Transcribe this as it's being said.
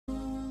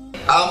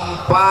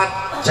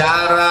4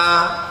 cara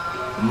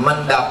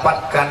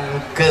mendapatkan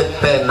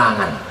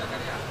ketenangan.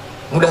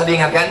 Mudah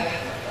diingatkan?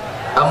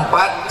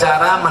 4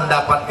 cara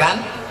mendapatkan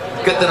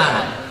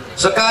ketenangan.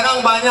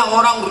 Sekarang banyak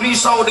orang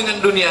risau dengan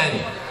dunia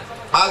ini.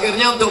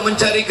 Akhirnya untuk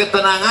mencari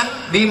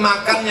ketenangan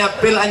dimakannya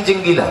pil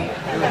anjing gila.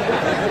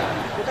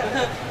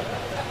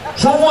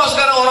 Semua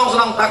sekarang orang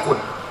sedang takut.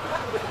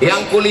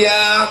 Yang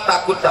kuliah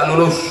takut tak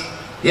lulus,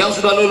 yang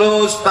sudah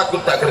lulus takut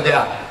tak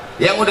kerja,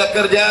 yang udah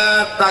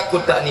kerja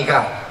takut tak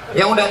nikah,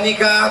 yang udah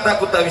nikah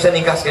takut tak bisa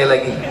nikah sekali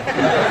lagi.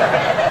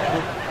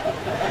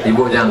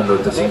 Ibu jangan dulu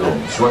tersinggung,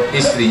 suatu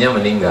istrinya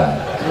meninggal.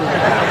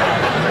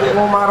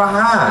 Mau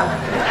marahan.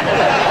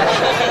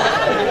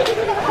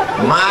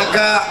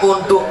 Maka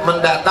untuk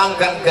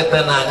mendatangkan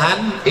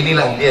ketenangan,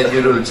 inilah dia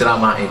judul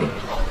ceramah ini.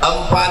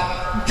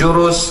 4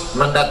 jurus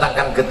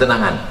mendatangkan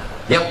ketenangan.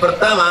 Yang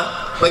pertama,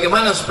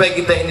 bagaimana supaya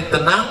kita ini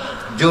tenang?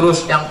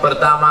 Jurus yang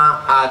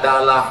pertama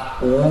adalah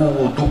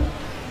wudhu.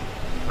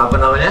 Apa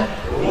namanya?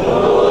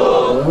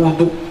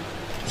 Wudhu.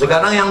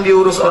 Sekarang yang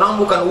diurus orang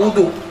bukan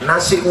wudhu,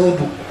 nasi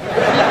wudhu.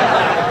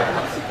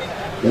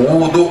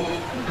 Wudhu.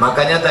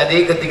 Makanya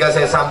tadi ketika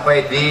saya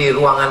sampai di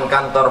ruangan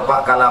kantor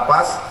Pak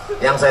Kalapas,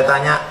 yang saya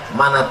tanya,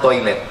 mana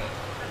toilet?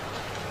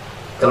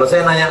 Kalau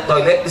saya nanya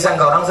toilet,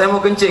 disangka orang saya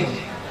mau kencing.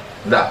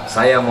 Enggak,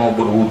 saya mau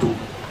berwudhu.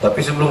 Tapi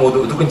sebelum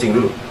wudhu itu kencing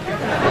dulu.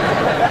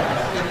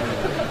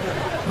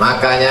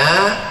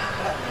 Makanya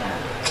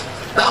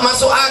tak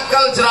masuk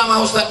akal ceramah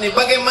Ustadz ini.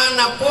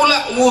 Bagaimana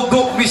pula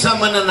wudhu bisa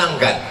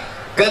menenangkan?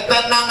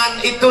 Ketenangan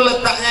itu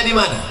letaknya di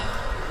mana?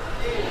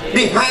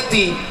 Di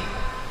hati.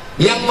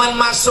 Yang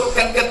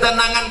memasukkan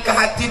ketenangan ke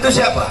hati itu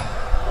siapa?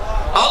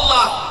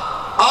 Allah.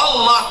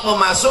 Allah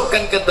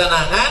memasukkan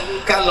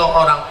ketenangan kalau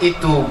orang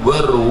itu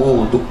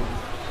berwudhu.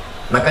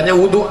 Makanya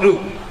wudhu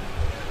dulu.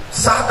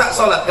 Sah tak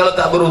sholat kalau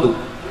tak berwudhu?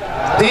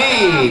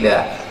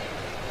 Tidak.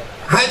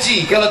 Haji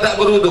kalau tak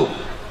berwudhu?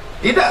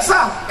 Tidak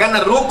sah,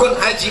 karena rukun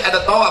haji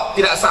ada tawaf,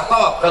 tidak sah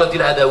tawaf kalau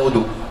tidak ada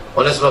wudhu.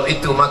 Oleh sebab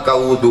itu maka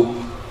wudhu.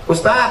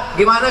 Ustaz,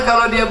 gimana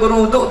kalau dia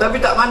berwudhu tapi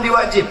tak mandi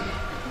wajib?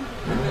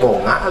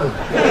 Bongak lu.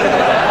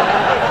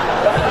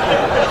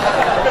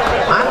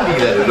 Mandi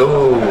lah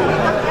dulu.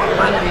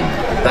 Mandi.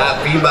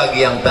 Tapi bagi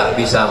yang tak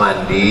bisa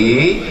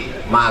mandi,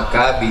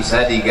 maka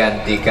bisa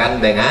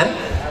digantikan dengan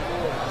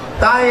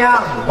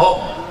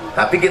tayamum.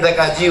 Tapi kita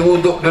kaji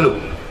wudhu dulu.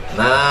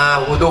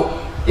 Nah, wudhu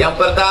yang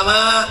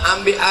pertama,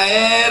 ambil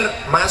air,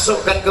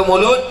 masukkan ke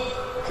mulut,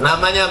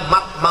 namanya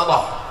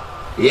madmadah.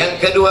 Yang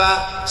kedua,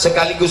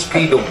 sekaligus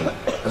ke hidung.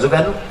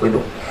 Masukkan ke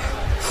hidung,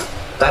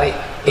 tarik.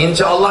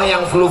 Insya Allah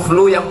yang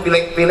flu-flu, yang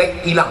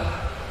pilek-pilek hilang.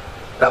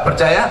 Tak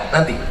percaya?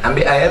 Nanti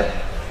ambil air.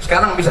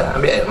 Sekarang bisa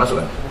ambil air,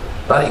 masukkan,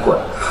 tarik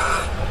kuat.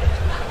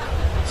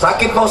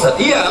 Sakit Pak Ustaz?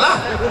 Iyalah,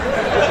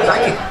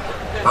 sakit.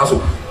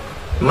 Masuk.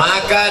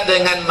 Maka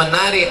dengan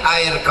menarik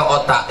air ke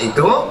otak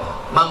itu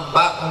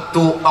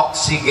membantu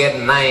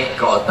oksigen naik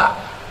ke otak.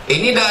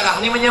 Ini darah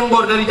ini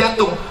menyembur dari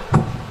jantung.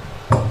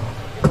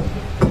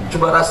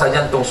 Coba rasa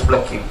jantung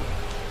sebelah kiri.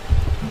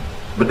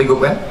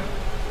 Berdegup kan?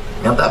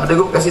 Yang tak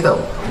berdegup kasih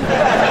tahu.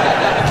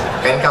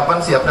 Kain kapan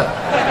siap dah?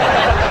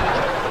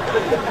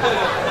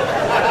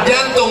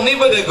 Jantung ini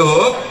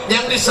berdegup,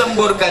 yang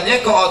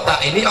disemburkannya ke otak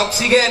ini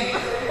oksigen.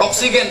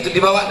 Oksigen itu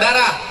dibawa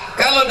darah.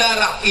 Kalau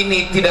darah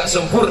ini tidak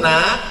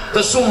sempurna,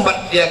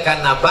 tersumbat dia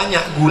karena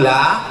banyak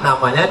gula,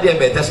 namanya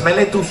diabetes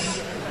mellitus.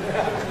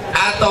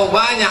 Atau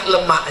banyak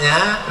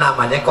lemaknya,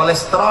 namanya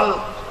kolesterol.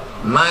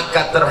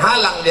 Maka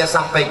terhalang dia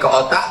sampai ke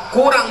otak,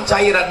 kurang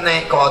cairan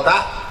naik ke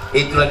otak,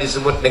 itulah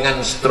disebut dengan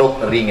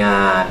stroke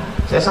ringan.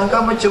 Saya sangka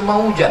macam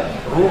mau hujan,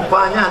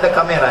 rupanya ada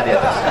kamera di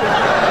atas.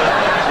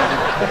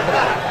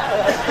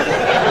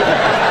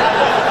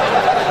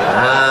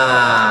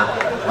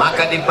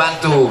 Maka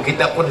dibantu,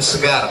 kita pun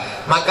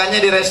segar.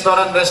 Makanya di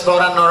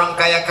restoran-restoran orang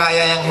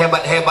kaya-kaya yang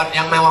hebat-hebat,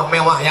 yang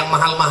mewah-mewah, yang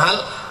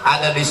mahal-mahal,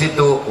 ada di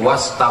situ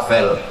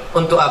wastafel.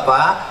 Untuk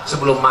apa?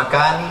 Sebelum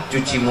makan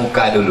cuci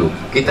muka dulu.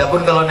 Kita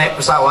pun kalau naik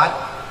pesawat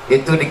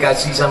itu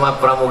dikasih sama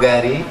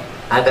pramugari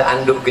ada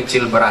anduk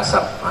kecil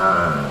berasap.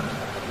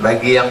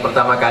 Bagi yang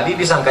pertama kali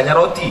disangkanya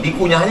roti,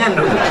 dikunyahnya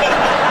anduk.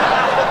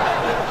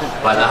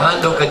 Padahal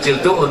anduk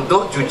kecil itu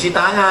untuk cuci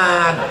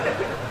tangan.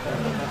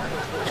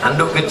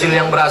 Anduk kecil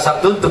yang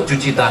berasap itu untuk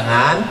cuci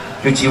tangan,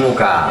 cuci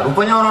muka.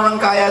 Rupanya orang-orang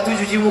kaya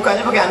itu cuci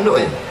mukanya pakai anduk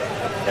aja.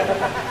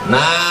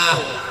 Nah,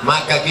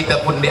 maka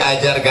kita pun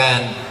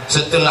diajarkan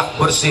setelah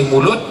bersih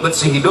mulut,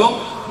 bersih hidung,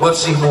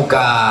 bersih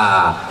muka.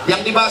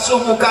 Yang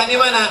dibasuh muka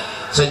ini mana?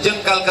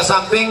 Sejengkal ke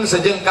samping,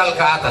 sejengkal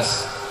ke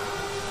atas.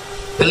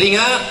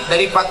 Telinga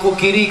dari paku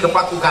kiri ke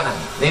paku kanan.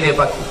 Ini dia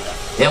paku.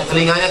 Yang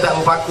telinganya tak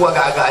berpaku,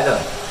 agak-agak aja.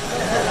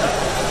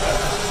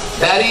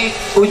 Dari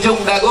ujung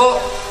dagu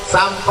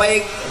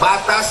sampai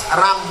batas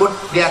rambut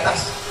di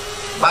atas,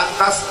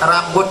 batas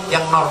rambut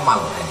yang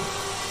normal.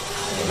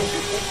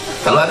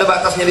 Kalau ada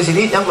batasnya di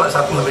sini, jangan keluar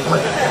satu sampai cuma.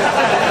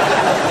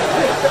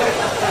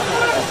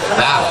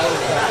 Nah,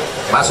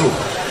 basuh.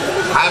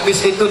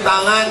 Habis itu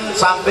tangan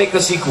sampai ke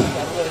siku.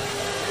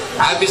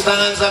 Habis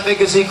tangan sampai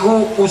ke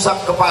siku,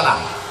 usap kepala.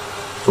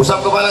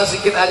 Usap kepala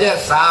sedikit aja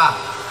sah.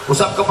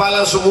 usap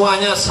kepala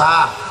semuanya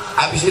sah.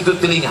 Habis itu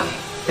telinga.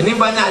 Ini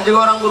banyak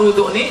juga orang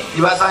berwudu nih,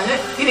 dibasahnya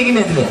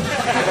gini-gini telinga.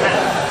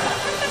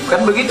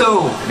 Kan begitu,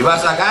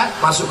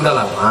 dibasahkan masuk ke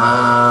dalam.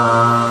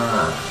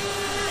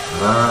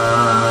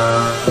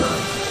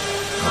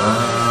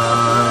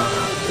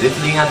 Jadi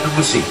telinga itu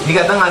bersih. Ini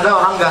kadang ada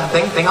orang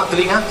ganteng, tengok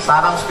telinga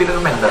sarang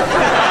Spiderman.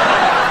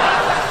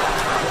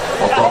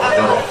 Kotor,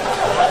 jorok.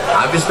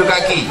 Habis itu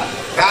kaki.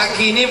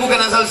 Kaki ini bukan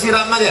asal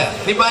siram aja.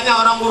 Ini banyak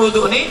orang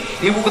berwudu nih,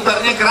 ibu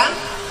putarnya keran,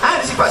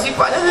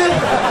 disipak-sipaknya aja.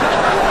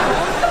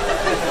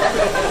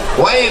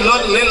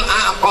 Wailun lil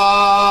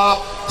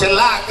aqab,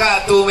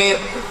 celaka tumit.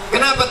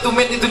 Kenapa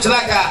tumit itu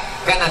celaka?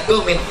 Karena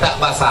tumit tak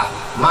basah.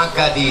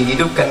 Maka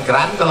dihidupkan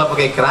keran, kalau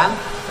pakai keran,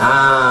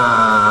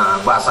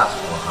 basah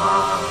semua.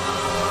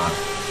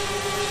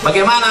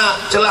 Bagaimana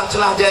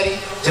celah-celah jari?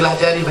 Celah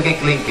jari pakai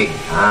kelingking.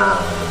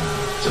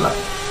 Celah,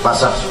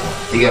 basah semua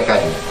 3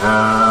 kali.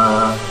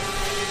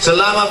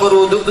 Selama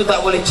berwudu itu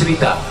tak boleh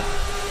cerita.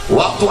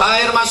 Waktu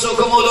air masuk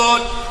ke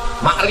mulut,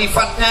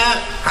 makrifatnya,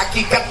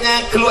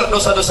 hakikatnya keluar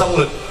dosa-dosa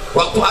mulut.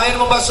 Waktu air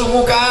membasuh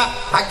muka,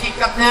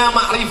 hakikatnya,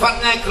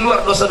 makrifatnya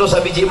keluar dosa-dosa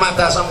biji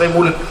mata sampai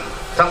mulut,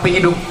 sampai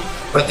hidung.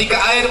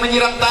 Ketika air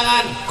menyiram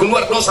tangan,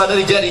 keluar dosa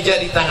dari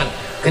jari-jari tangan.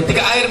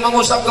 Ketika air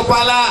mengusap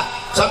kepala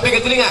sampai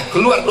ke telinga,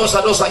 keluar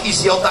dosa-dosa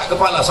isi otak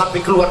kepala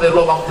sampai keluar dari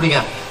lubang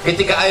telinga.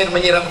 Ketika air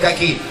menyiram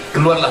kaki,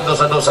 keluarlah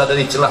dosa-dosa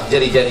dari celah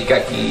jari-jari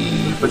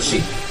kaki,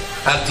 bersih.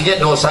 Artinya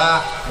dosa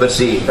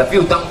bersih,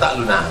 tapi utang tak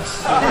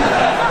lunas.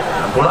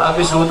 Pula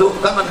habis wudu,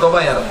 kapan kau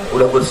bayar?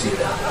 Udah bersih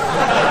dah.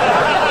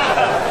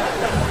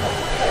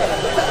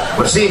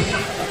 Bersih.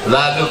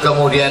 Lalu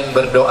kemudian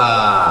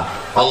berdoa,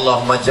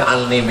 Allahumma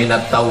ja'alni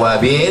minat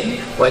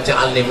tawabin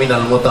waj'alni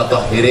minal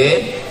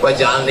mutatahhirin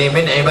waj'alni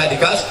min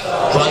ibadikas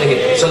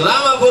sholihin.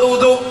 Selama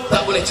berwudu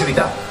tak boleh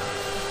cerita.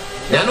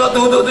 Jangan waktu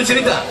wudu itu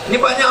cerita. Ini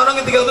banyak orang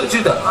ketika wudu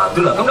cerita.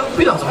 Itulah kamu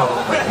bilang sama aku.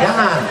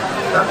 Jangan.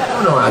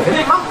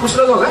 Akhirnya mampus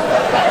lah kau kan.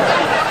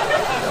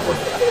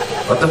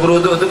 Waktu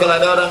berwudu itu kalau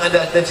ada orang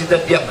ada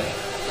cerita diam.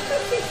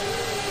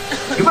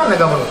 Gimana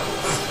kamu?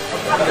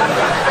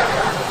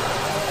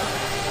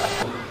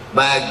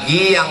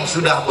 Bagi yang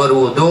sudah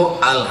berwudu,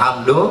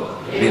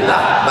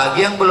 alhamdulillah.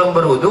 Bagi yang belum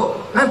berwudu,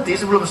 nanti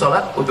sebelum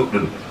sholat wudu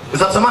dulu.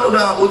 Ustaz Samad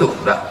udah wudu?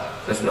 Udah,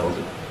 saya sudah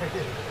wudu.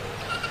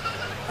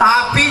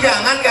 Tapi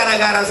jangan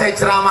gara-gara saya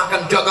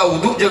ceramahkan jaga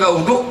wudu,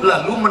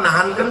 lalu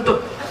menahan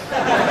kentut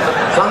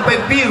sampai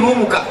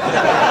biru muka.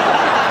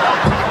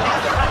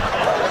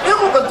 Ya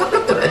mau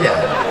kentut-kentut aja.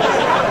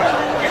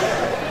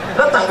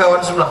 Datang kawan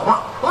sebelah,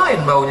 mak,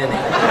 lain baunya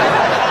nih.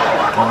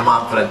 Mohon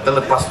maaf, friend,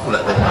 terlepas pula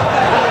tadi.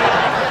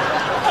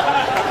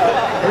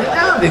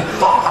 Jangan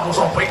ditahan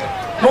sampai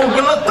mau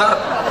geletar.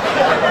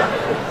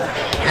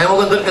 Yang mau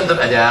kentut-kentut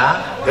aja,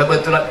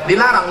 kebetulan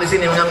dilarang di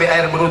sini mengambil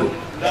air berwudu.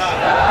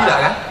 Tidak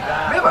kan?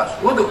 Bebas,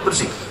 wudu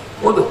bersih.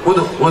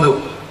 Wudu.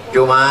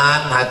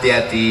 Cuman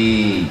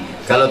hati-hati.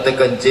 Kalau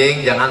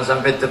terkencing jangan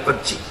sampai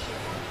terpercik.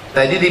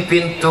 Tadi di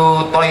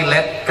pintu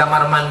toilet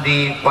kamar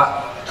mandi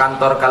Pak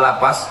kantor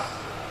Kalapas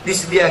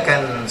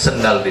disediakan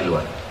sendal di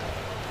luar.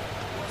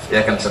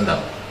 Sediakan sendal.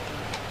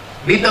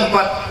 Di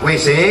tempat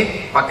WC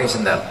pakai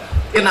sendal.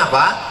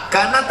 Kenapa?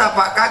 Karena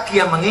tapak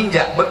kaki yang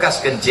menginjak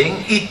bekas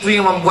kencing itu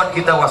yang membuat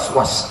kita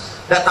was-was.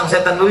 Datang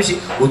setan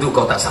berisi, wudu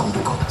kau tak sah, wudu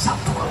kau tak sah,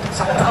 wudu kau tak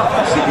sah.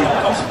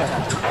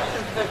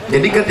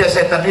 Jadi kerja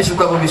setan ini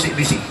suka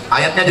berbisik-bisik.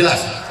 Ayatnya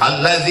jelas.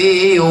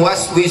 Allazi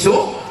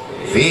waswisu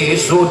fi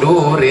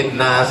sudurin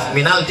nas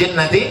minal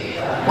jinnati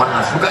wan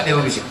nas. Suka dia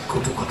berbisik.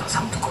 Wudu kau tak sah,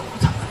 wudu kau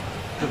tak sah.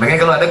 Makanya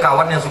kalau ada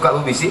kawan yang suka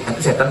berbisik,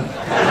 itu setan.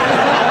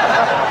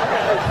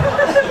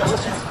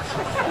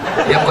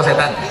 Diam kau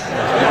setan.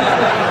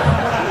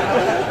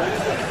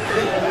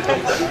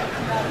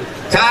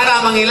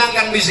 Cara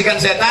menghilangkan bisikan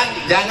setan,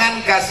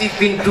 jangan kasih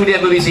pintu dia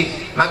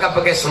berbisik, maka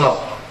pakai slop.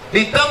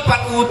 Di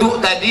tempat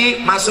wudhu tadi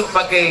masuk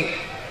pakai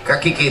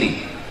kaki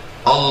kiri.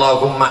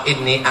 Allahumma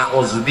inni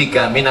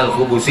a'udzubika minal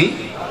khubusi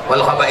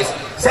wal khaba'is.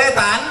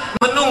 Setan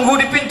menunggu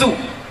di pintu.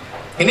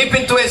 Ini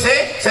pintu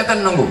WC,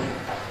 setan nunggu.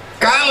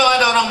 Kalau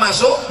ada orang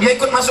masuk, dia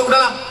ikut masuk ke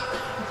dalam.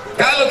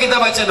 Kalau kita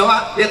baca doa,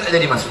 dia tak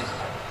jadi masuk.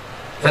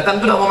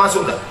 Setan itu udah mau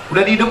masuk dah.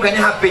 Udah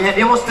dihidupkannya HP-nya,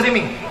 dia mau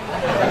streaming.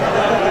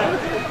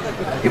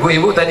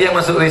 Ibu-ibu tadi yang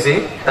masuk WC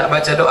tak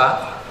baca doa,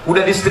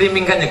 udah di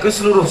streamingkannya ke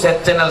seluruh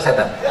channel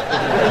setan.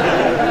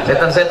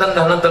 Setan-setan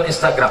udah nonton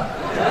Instagram.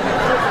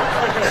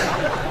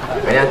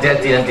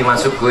 Hati-hati nanti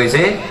masuk ke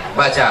WC,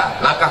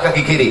 baca langkah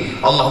kaki kiri.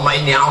 Allahumma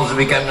inni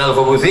a'udzubika minal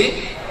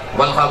khubuthi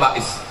wal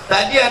khaba'is.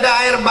 Tadi ada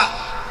air bak,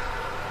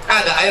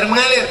 ada air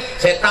mengalir.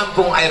 Saya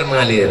tampung air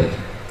mengalir.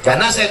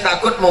 Karena saya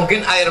takut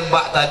mungkin air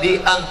bak tadi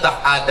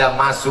entah ada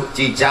masuk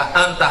cicak,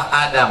 entah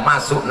ada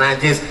masuk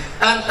najis,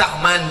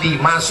 entah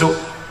mandi masuk.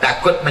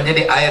 Takut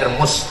menjadi air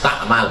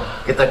mustakmal.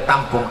 Kita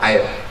tampung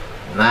air.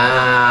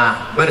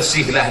 Nah,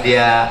 bersihlah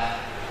dia.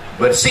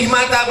 Bersih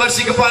mata,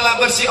 bersih kepala,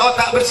 bersih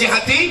otak, bersih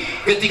hati.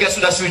 Ketika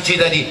sudah suci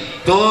tadi,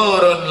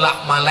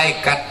 turunlah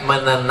malaikat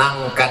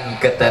menenangkan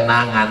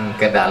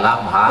ketenangan ke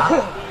dalam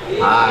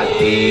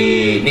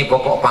hati. Ini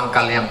pokok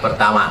pangkal yang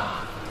pertama.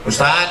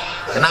 Ustaz,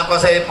 kenapa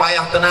saya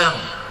payah tenang?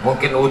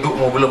 Mungkin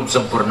wudukmu belum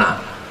sempurna.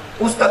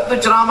 Ustaz tuh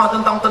ceramah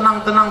tentang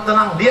tenang,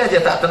 dia aja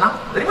tak tenang.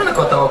 Dari mana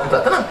kau tahu aku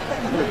tak tenang?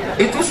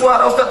 Itu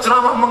suara Ustaz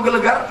ceramah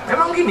menggelegar.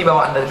 Memang gini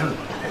bawaan dari dulu.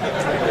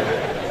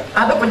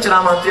 Ada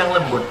penceramah itu yang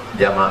lembut.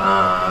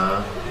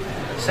 Jamaah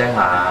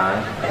sehat,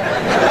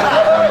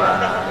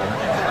 sabar.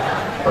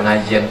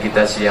 Pengajian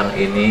kita siang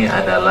ini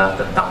adalah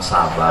tentang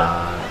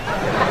sabar.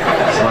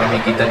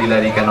 Suami kita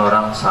dilarikan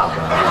orang,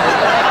 sabar.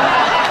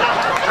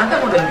 Anda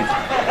model gitu.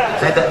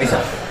 Saya tak bisa.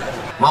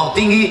 Mau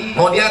tinggi,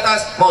 mau di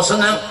atas, mau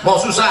senang, mau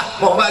susah,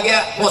 mau bahagia,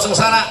 mau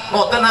sengsara,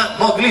 mau tenang,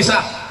 mau gelisah,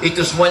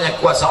 itu semuanya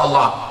kuasa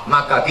Allah.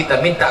 Maka kita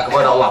minta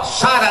kepada Allah,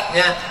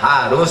 syaratnya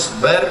harus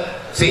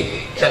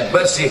bersih, dan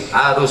bersih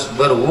harus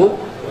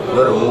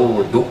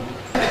berwudu.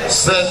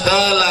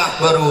 Setelah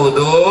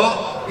berwudu,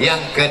 yang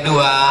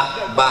kedua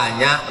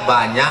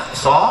banyak-banyak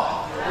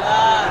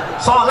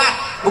sholat,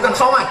 bukan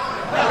sholat.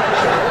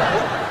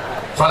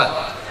 Sholat.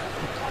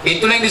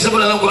 Itulah yang disebut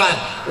dalam Quran.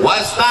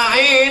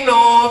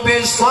 Wasta'inu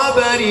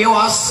bis-sabri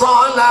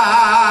was-salah.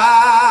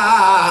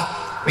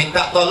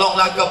 Minta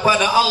tolonglah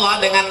kepada Allah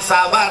dengan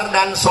sabar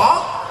dan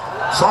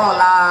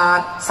sholat.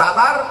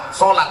 Sabar,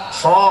 sholat.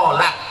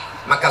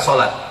 Maka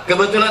sholat.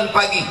 Kebetulan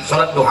pagi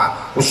sholat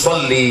duha.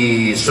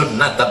 Usolli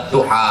sunnatat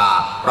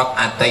duha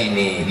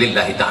rak'ataini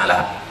lillahi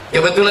ta'ala.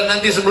 Kebetulan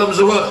nanti sebelum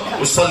zuhur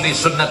usolli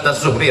sunnatat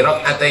zuhri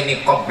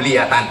rak'ataini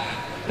qabliyatan.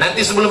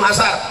 Nanti sebelum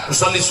asar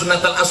usolli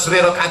sunnatal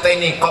asri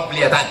rak'ataini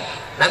qabliyatan.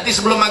 Nanti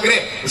sebelum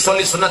maghrib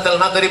usolli sunnatal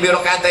maghribi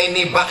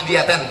rak'ataini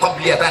ba'diyatan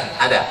qabliyatan.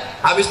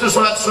 Ada. Habis itu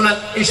sholat sunat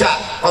isya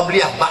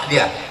qabliyah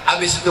ba'diyah.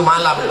 Habis itu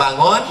malam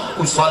bangun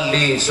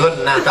usolli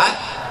sunnatat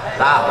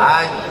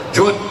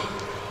tahajud.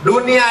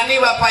 Dunia ini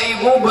Bapak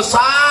Ibu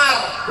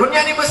besar.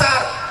 Dunia ini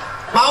besar.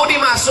 Mau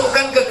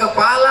dimasukkan ke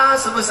kepala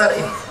sebesar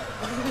ini.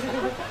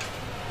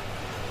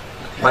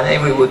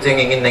 Banyak ibu-ibu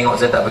yang ingin nengok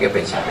saya tak pakai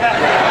peci.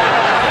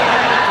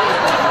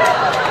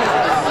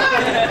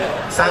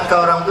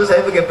 Sangka orang tuh saya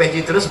pakai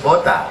peci terus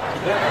botak.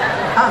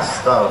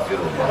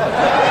 Astagfirullah.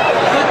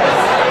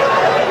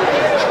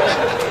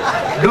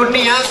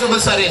 Dunia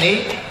sebesar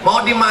ini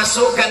mau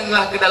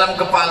dimasukkanlah ke dalam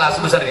kepala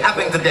sebesar ini.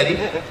 Apa yang terjadi?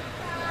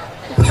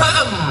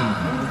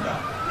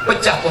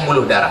 Pecah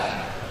pembuluh darah.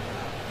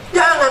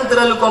 Jangan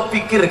terlalu kau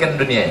pikirkan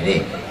dunia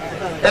ini,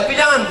 tapi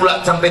jangan pula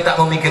sampai tak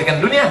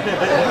memikirkan dunia.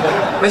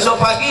 Besok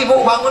pagi ibu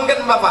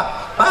bangunkan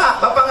bapak,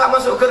 Pak, bapak nggak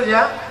masuk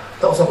kerja,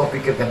 tak usah kau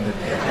pikirkan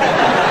dunia.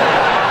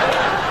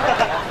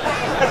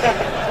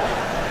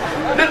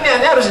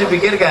 Dunianya harus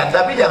dipikirkan,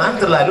 tapi jangan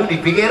terlalu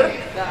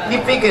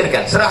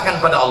dipikirkan.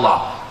 Serahkan pada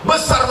Allah.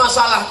 Besar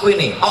masalahku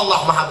ini, Allah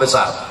maha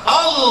besar.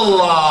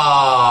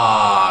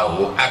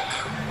 Allahu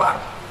Akbar.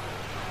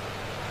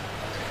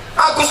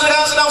 Aku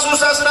sedang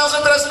susah, sedang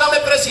stres, sedang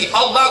depresi.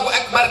 Allahu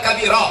Akbar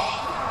kabira.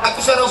 Aku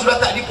sekarang sudah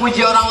tak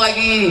dipuji orang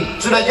lagi,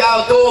 sudah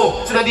jauh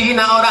tuh, sudah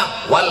dihina orang.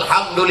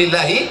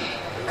 Walhamdulillahi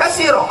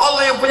kasiro.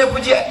 Allah yang punya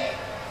pujian.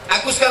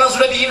 Aku sekarang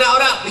sudah dihina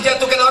orang,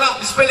 dijatuhkan orang,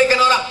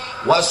 disepelekan orang.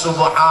 Wa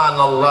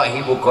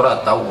subhanallahi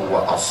bukratan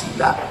wa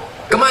asila.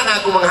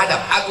 Kemana aku menghadap?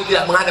 Aku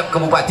tidak menghadap ke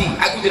bupati,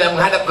 aku tidak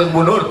menghadap ke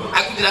gubernur,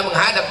 aku tidak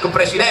menghadap ke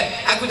presiden,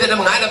 aku tidak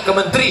menghadap ke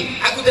menteri,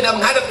 aku tidak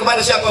menghadap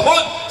kepada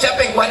siapapun.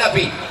 Siapa yang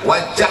kuhadapi?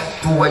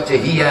 Wajjahtu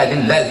wajhiya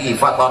lillazi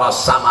fataras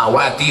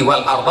samawati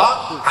wal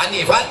arda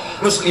hanifan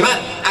musliman.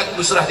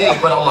 Aku berserah diri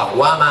kepada Allah.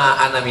 Wa ma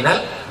ana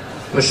minal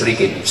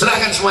musyrikin.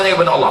 Serahkan semuanya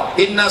kepada Allah.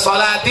 Inna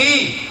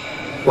salati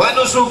wa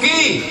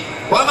nusuki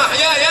wa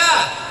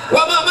mahyaya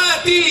wa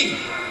mamati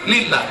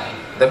lillah.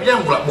 Tapi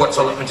jangan pula buat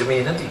sholat macam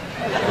ini nanti.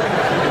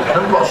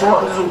 Dan buat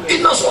sholat itu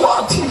inna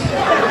sholati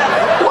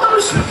wa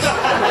nusuki.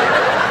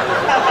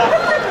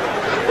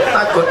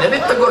 Takutnya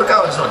ditegur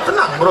kawan semua.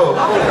 Tenang bro,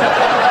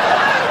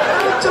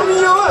 macam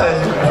ni aja.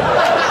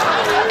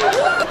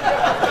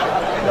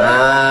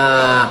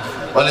 Nah,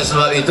 oleh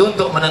sebab itu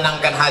untuk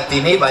menenangkan hati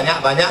ini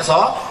banyak-banyak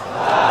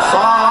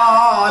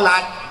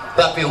sholat.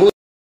 Tapi wudhu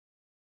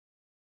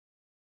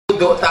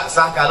tak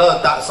sah kalau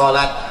tak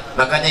sholat.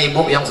 Makanya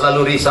ibu yang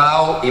selalu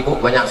risau, ibu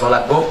banyak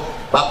sholat bu.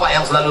 Bapak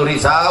yang selalu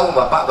risau,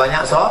 bapak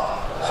banyak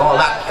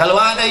sholat. Kalau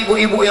ada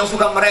ibu-ibu yang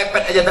suka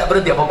merepet aja tak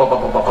berhenti,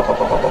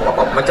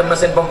 macam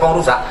mesin pompong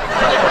rusak,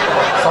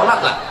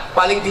 sholatlah.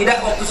 Paling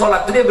tidak waktu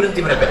sholat itu dia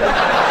berhenti merepet.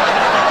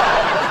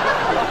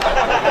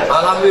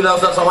 Alhamdulillah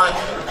Ustaz Somad,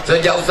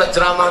 sejak Ustaz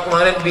ceramah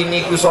kemarin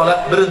biniku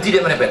sholat berhenti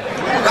dia merepet.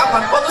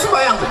 Kapan? Waktu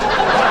sembahyang tuh.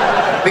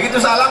 Begitu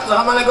salam,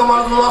 assalamualaikum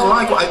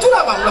warahmatullahi wabarakatuh.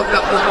 Itulah bang,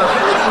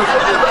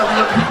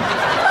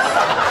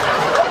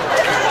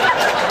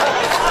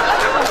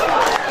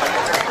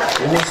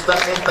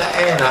 Ustaz minta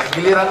enak,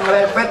 giliran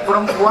merepet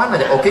perempuan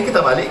aja. Oke, kita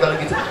balik kalau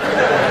gitu.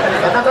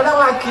 Kadang-kadang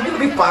laki ini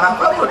lebih parah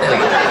perempuannya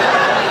lagi.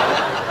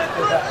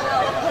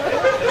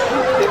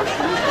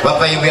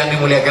 Bapak Ibu yang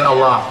dimuliakan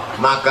Allah,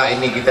 maka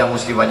ini kita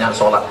mesti banyak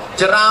sholat.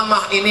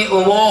 Ceramah ini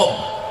umum,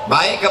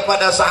 baik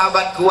kepada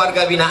sahabat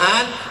keluarga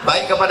binaan,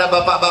 baik kepada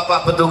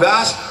bapak-bapak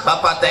petugas,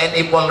 bapak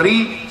TNI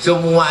Polri,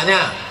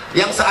 semuanya.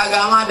 Yang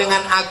seagama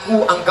dengan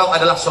aku, engkau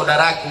adalah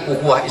saudaraku,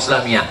 ukhuwah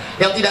Islamiyah.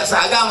 Yang tidak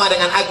seagama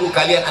dengan aku,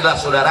 kalian adalah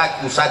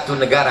saudaraku, satu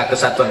negara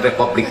kesatuan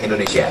Republik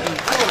Indonesia.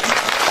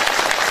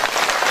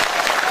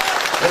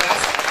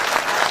 Jelas?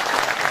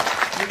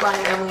 Ini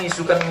banyak yang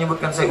mengisukan,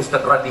 menyebutkan saya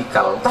Ustadz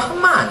radikal. Entah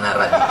mana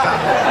radikal?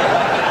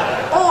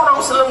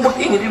 Orang selembut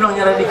ini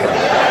dibilangnya radikal.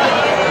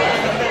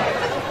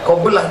 Kau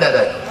belah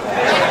dada,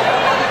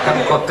 kan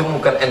kau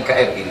temukan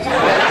NKRI di sini.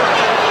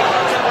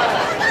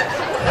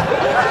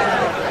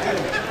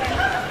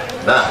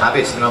 Dah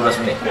habis 15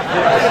 menit.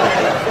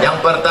 Yang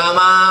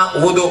pertama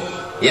wudhu,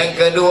 yang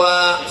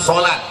kedua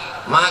solat.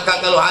 Maka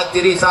kalau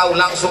hati risau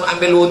langsung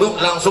ambil wudhu,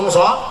 langsung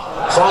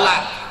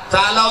solat.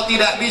 Kalau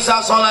tidak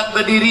bisa solat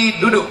berdiri,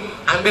 duduk,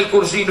 ambil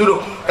kursi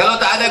duduk. Kalau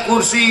tak ada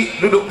kursi,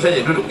 duduk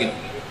saja, duduk ini,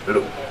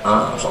 duduk.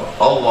 Solat.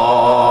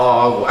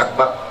 Allahu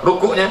Akbar.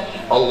 Rukuknya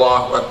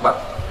Allahu Akbar.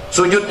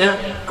 Sujudnya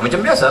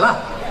macam biasalah.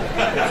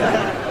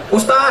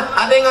 Ustaz,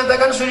 ada yang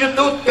mengatakan sujud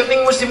tuh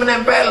kening mesti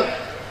menempel.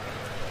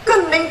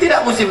 Kening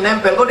tidak mesti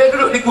menempel. Kalau dia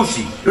duduk di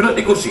kursi, duduk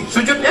di kursi.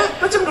 Sujudnya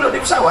macam duduk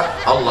di pesawat.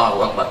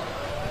 Allahu Akbar.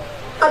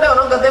 Ada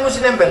orang katanya mesti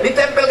nempel,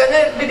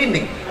 ditempelkannya di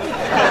dinding.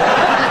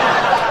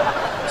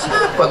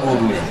 Siapa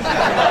gurunya?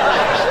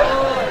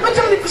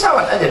 Macam di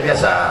pesawat aja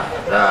biasa.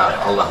 Nah,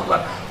 Allahu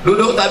Akbar.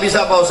 Duduk tak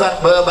bisa Pak Ustaz,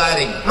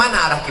 berbaring.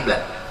 Mana arah kiblat?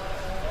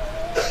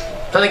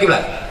 Sana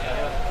kiblat.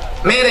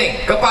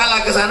 Miring kepala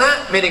ke sana,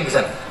 miring ke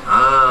sana.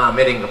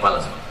 Miring kepala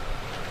sana.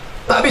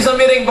 Tak bisa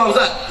miring Pak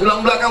Ustaz,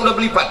 tulang belakang udah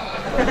berlipat.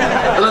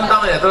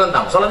 Telentang aja,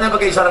 telentang. Salatnya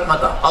pakai isyarat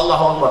mata.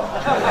 Allahu Akbar.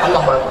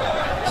 Allahu Akbar.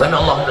 Sami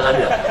Allahu liman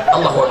hamidah.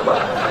 Allahu Akbar.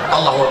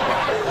 Allahu Akbar.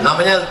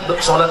 Namanya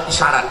salat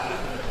isyarat.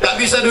 Tak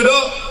bisa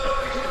duduk,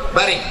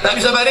 baring. Tak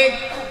bisa baring,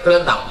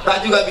 telentang. Tak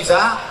juga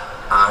bisa,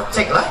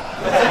 ceklah.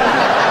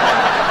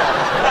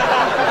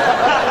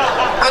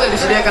 Ada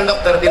disediakan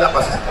dokter di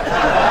lapas.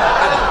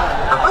 Ada.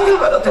 Panggil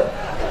Pak Dokter.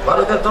 Pak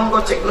Dokter, tolong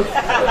kau cek dulu.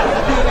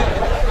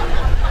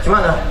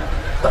 Gimana?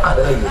 Tak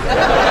ada lagi.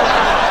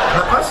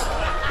 Nafas?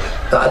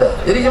 Tak ada.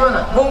 Jadi gimana?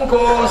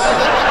 Bungkus.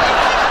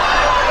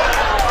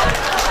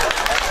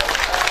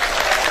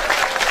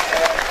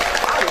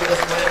 Ayo kita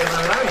sembahyang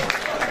dengan kami.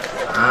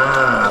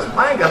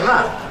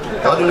 Sembahyangkanlah.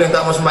 Kau dulu yang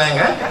tak mau sembahyang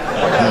kan?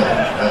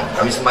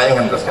 Kami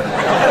sembahyangkan kau sekarang.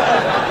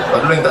 Kau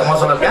dulu yang tak mau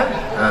sholat kan?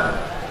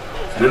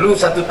 Dulu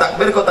satu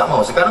takbir kau tak mau,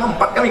 sekarang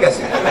 4 kami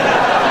kasih.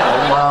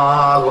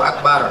 Allahu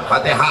Akbar,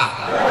 Fatihah.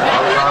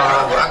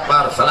 Allahu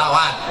Akbar,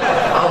 salawat.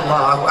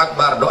 Allahu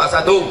Akbar, doa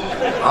 1.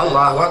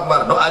 Allahu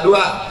Akbar, doa 2.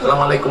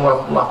 Assalamualaikum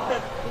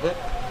warahmatullahi.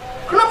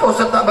 Kenapa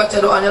Ustaz tak baca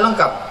doanya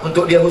lengkap?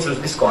 Untuk dia khusus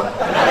diskon.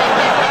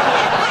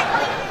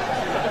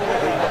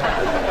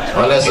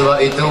 Oleh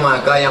sebab itu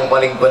maka yang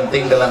paling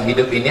penting dalam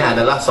hidup ini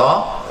adalah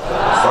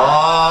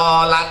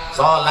solat.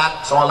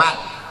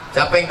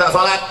 Siapa yang tak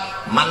solat?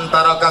 Man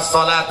taraka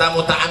sholata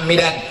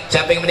muta'ammidan.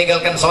 Siapa yang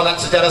meninggalkan solat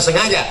secara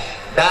sengaja.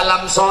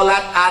 Dalam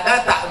solat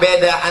ada tak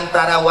beda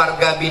antara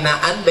warga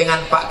binaan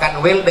dengan Pak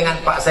Kanwil, dengan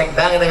Pak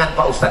Sekda, dengan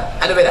Pak Ustad?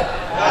 Ada beda?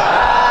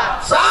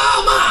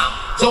 Sama.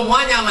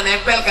 Semuanya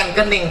menempelkan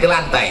kening ke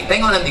lantai.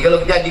 Tengok nanti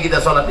kalau jadi kita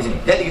solat di sini.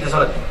 Jadi kita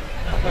solat.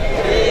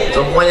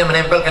 Semuanya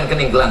menempelkan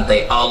kening ke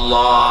lantai.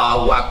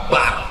 Allahu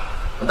Akbar.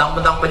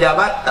 Mentang-mentang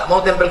pejabat tak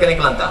mau tempel kening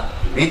ke lantai.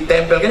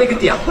 Ditempelkannya ke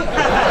tiang.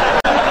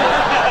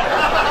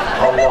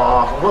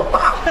 Allahu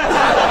Akbar.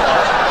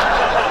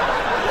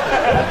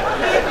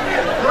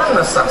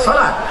 Mana sah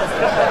salat?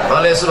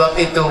 Oleh sebab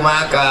itu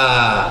maka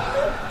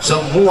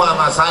semua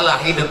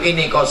masalah hidup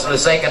ini kau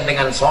selesaikan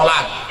dengan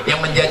solat.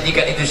 Yang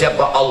menjanjikan itu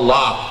siapa?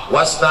 Allah.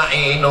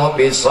 Wasta'inu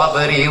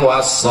bisabri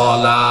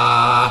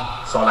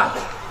wassalah. Solat.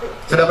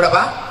 Sudah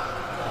berapa?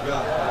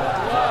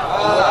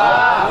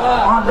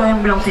 Ada yang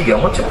bilang 3.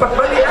 Mau cepat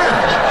balik.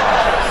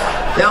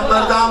 Yang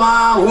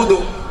pertama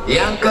wudhu,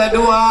 yang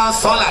kedua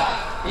solat,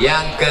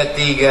 yang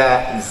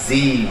ketiga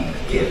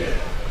zikir.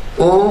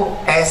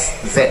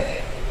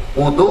 USZ.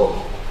 Wudhu,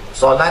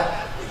 solat,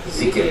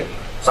 zikir.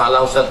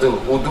 Salah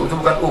satu. Wudhu itu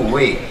bukan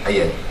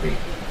ayat.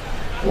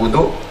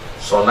 Wudhu,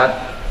 solat,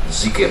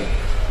 zikir.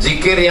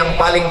 Zikir yang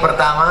paling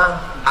pertama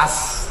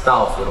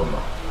astaghfirullah.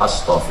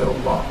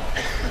 Astaghfirullah.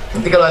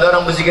 Nanti kalau ada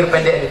orang berzikir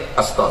pendek,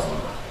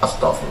 astaghfirullah,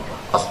 astaghfirullah,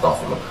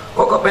 astaghfirullah.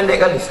 Kok pendek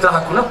kali?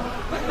 Setelah aku lah,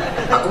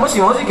 aku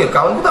masih mau zikir,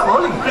 kawanku tak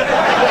mau lagi.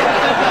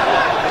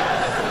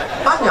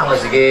 Panjanglah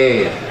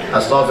zikir.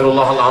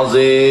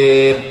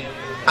 Astaghfirullahalazim.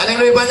 Ada yang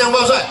lebih panjang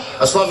Pak Ustaz?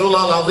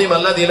 Astaghfirullahalazim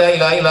alladzi la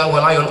ilaha illa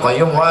huwal hayyul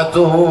qayyum wa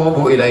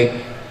atubu ilaih.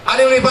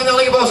 Ada yang lebih panjang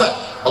lagi Pak Ustaz?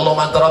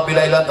 Allahumma anta rabbi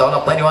la ilaha illa anta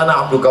khalaqtani wa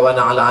ana 'abduka wa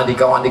ana 'ala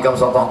 'ahdika wa 'indika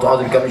masata'tu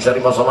a'udzubika min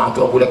syarri ma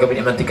sana'tu wa laka bi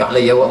ni'matika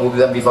 'alayya wa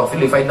a'udzu bi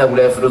faghfir li fa innahu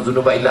la yaghfiru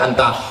dzunuba illa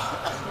anta.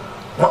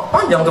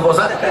 Panjang tuh Pak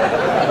Ustaz.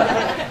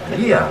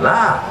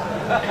 Iyalah.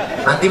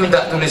 Nanti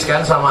minta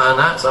tuliskan sama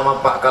anak, sama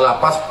Pak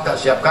Kalapas, kita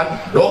siapkan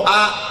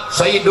doa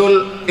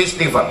Sayyidul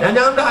Istighfar.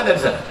 Jangan dah ada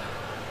di sana.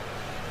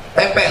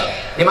 Tempel.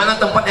 Di mana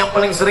tempat yang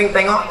paling sering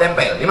tengok?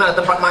 Tempel. Di mana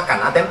tempat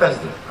makan? Tempel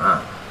situ.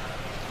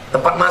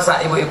 Tempat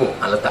masak ibu-ibu,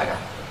 letakkan.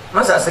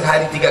 Masak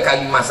sehari 3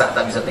 kali masak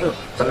tak bisa tengok.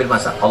 Sambil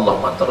masak.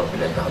 Allahumma anta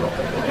rabbil ilahi.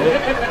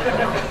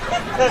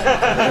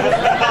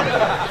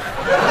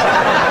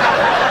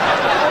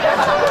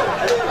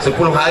 10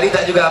 hari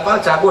tak juga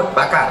hafal, cabut,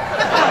 bakar,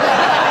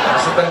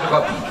 masukkan ke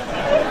kopi,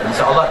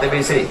 insya Allah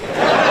TBC.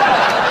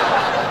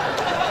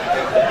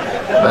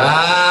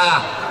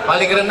 Nah,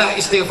 paling rendah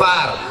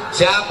istighfar.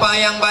 Siapa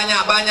yang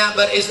banyak-banyak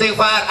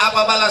beristighfar,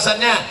 apa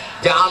balasannya?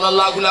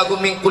 Ja'alallahu lakum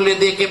min kulli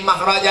dhiqin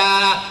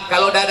makhraja.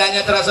 Kalau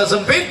dadanya terasa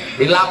sempit,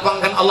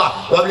 dilapangkan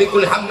Allah. Wa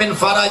bikulli hammin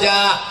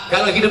faraja.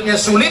 Kalau hidupnya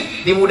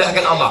sulit,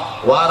 dimudahkan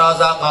Allah. Wa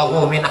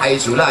razaqahu min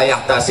haitsu la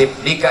yahtasib.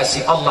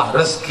 Dikasih Allah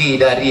rezeki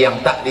dari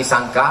yang tak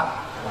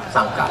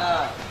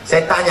disangka-sangka.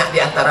 Saya tanya di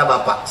antara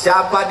bapak,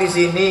 siapa di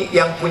sini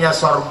yang punya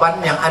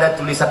sorban yang ada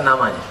tulisan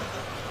namanya?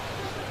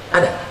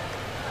 Ada?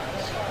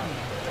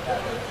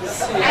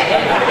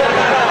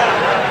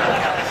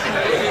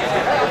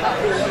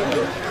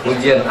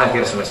 Ujian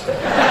akhir semester,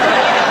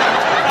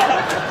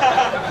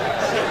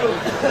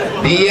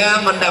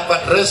 dia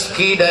mendapat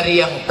rezeki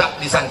dari yang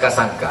tak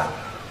disangka-sangka.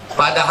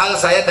 Padahal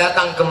saya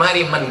datang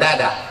kemari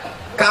mendadak.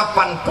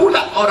 Kapan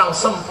pula orang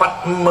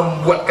sempat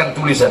membuatkan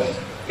tulisan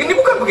ini?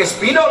 Bukan pakai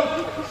spidol,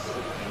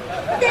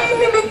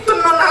 ini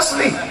tenun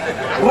asli.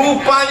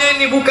 Rupanya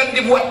ini bukan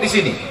dibuat di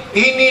sini,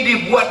 ini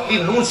dibuat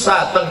di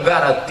Nusa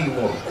Tenggara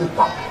Timur,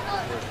 Kupang.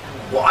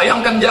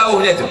 Bayangkan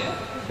jauhnya itu,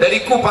 dari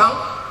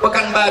Kupang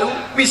Pekanbaru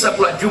bisa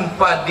pula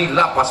jumpa di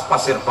lapas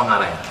Pasir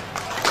Pangarayan.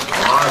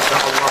 Masya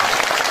Allah,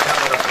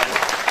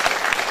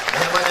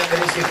 banyak-banyak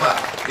beristighfar,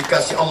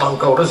 dikasih Allah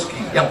engkau rezeki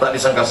yang tak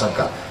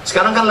disangka-sangka.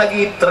 Sekarang kan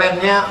lagi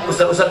trennya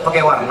ustaz-ustaz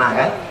pakai warna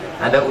kan,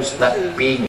 ada ustaz pink.